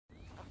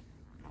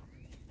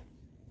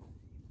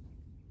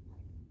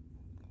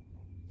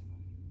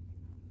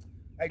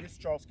Hey, this is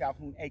Charles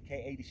Calhoun,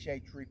 aka the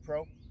Shade Tree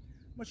Pro. I'm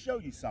gonna show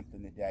you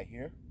something today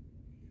here.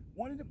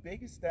 One of the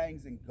biggest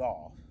things in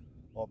golf,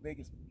 or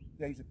biggest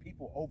things that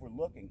people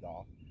overlook in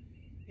golf,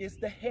 is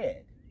the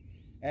head.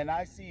 And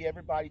I see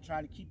everybody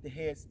trying to keep the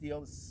head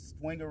still,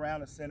 swing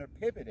around a center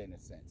pivot in a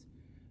sense.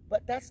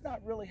 But that's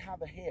not really how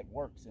the head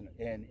works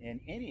in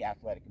any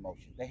athletic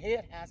motion. The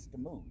head has to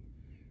move,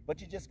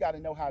 but you just got to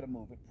know how to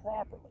move it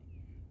properly.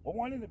 Well,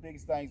 one of the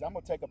biggest things, I'm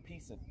gonna take a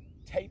piece of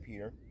tape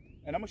here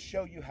and I'm gonna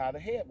show you how the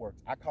head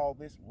works. I call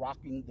this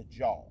rocking the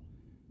jaw.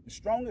 The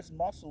strongest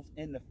muscles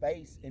in the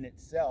face in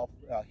itself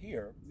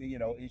here,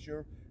 is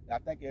I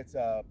think it's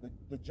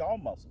the jaw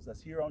muscles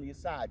that's here on your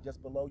side,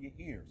 just below your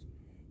ears.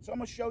 So I'm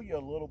gonna show you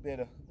a little bit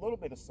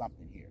of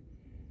something here.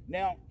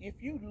 Now,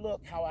 if you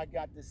look how I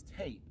got this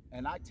tape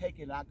and I take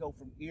it and I go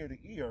from ear to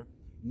ear,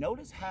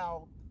 notice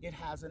how it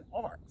has an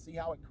arc. See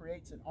how it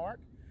creates an arc?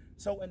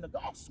 So in the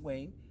golf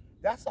swing,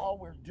 that's all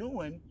we're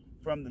doing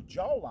from the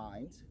jaw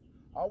lines.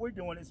 All we're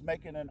doing is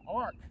making an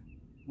arc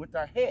with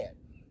our head.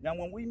 Now,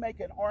 when we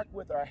make an arc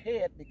with our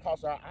head,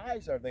 because our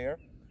eyes are there,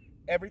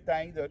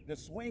 everything, the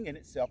swing in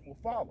itself will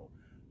follow.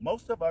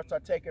 Most of us are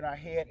taking our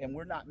head and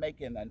we're not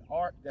making an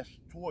arc that's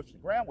towards the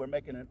ground. We're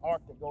making an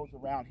arc that goes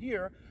around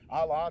here,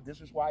 a la,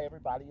 this is why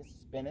everybody is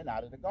spinning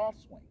out of the golf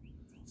swing.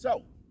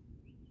 So,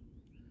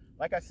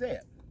 like I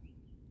said,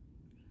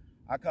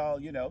 I call,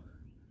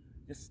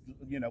 just,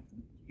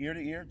 ear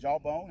to ear,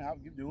 jawbone, how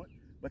you do it.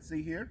 But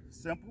see here,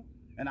 simple.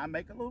 And I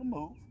make a little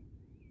move.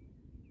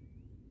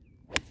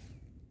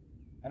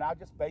 And I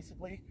just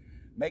basically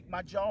make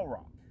my jaw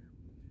rock.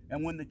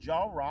 And when the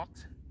jaw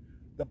rocks,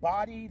 the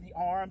body, the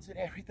arms, and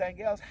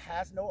everything else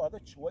has no other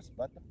choice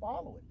but to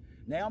follow it.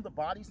 Now the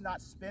body's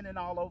not spinning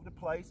all over the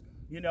place.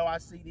 I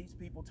see these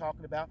people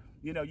talking about,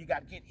 you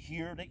got to get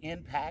here the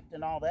impact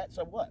and all that.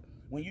 So what?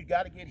 When you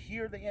got to get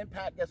here the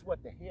impact, guess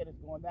what? The head is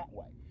going that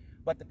way.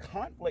 But the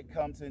conflict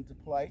comes into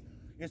play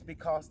is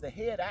because the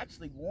head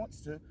actually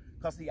wants to,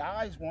 because the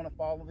eyes want to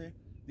follow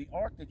the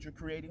arc that you're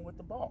creating with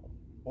the ball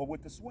or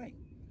with the swing.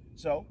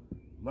 So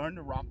learn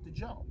to rock the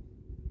jaw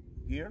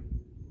here,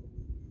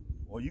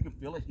 or you can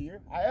feel it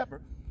here.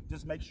 However,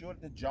 just make sure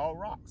that the jaw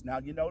rocks. Now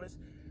you notice,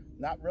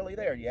 not really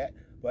there yet,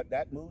 but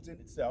that moves in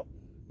itself.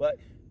 But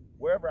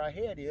wherever our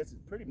head is, it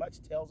pretty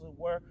much tells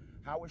us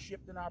how we're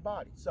shifting our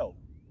body. So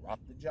rock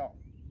the jaw.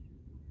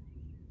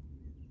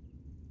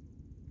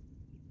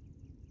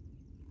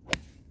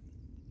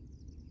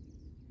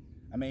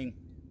 I mean,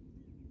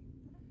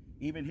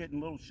 even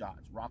hitting little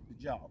shots, rock the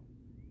jaw.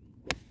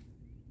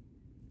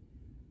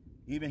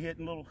 Even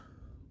hitting little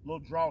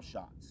draw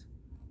shots,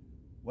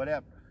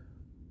 whatever,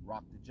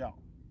 rock the jaw.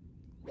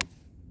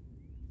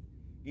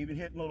 Even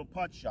hitting little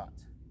punch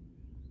shots,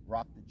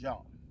 rock the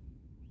jaw.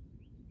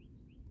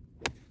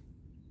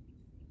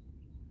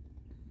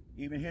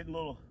 Even hitting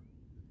little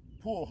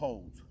pull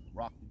holds,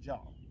 rock the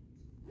jaw.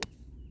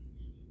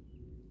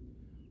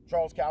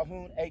 Charles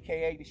Calhoun,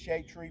 aka the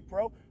Shade Tree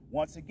Pro.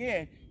 Once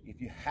again,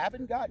 if you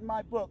haven't gotten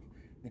my book,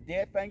 The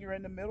Dead Finger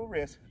in the Middle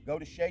Wrist, go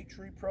to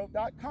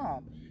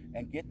shadetreepro.com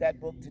and get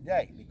that book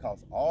today,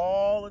 because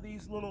all of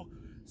these little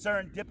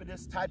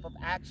serendipitous type of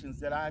actions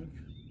that I'm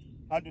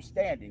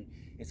understanding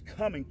is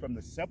coming from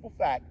the simple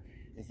fact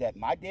is that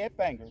my dead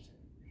fingers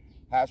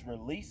has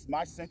released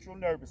my central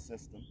nervous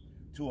system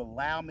to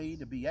allow me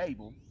to be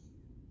able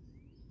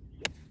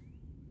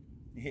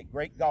to hit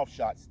great golf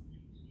shots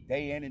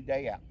day in and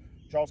day out.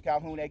 Charles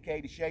Calhoun, aka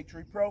the Shade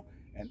Tree Pro,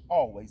 and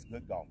always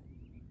good golf.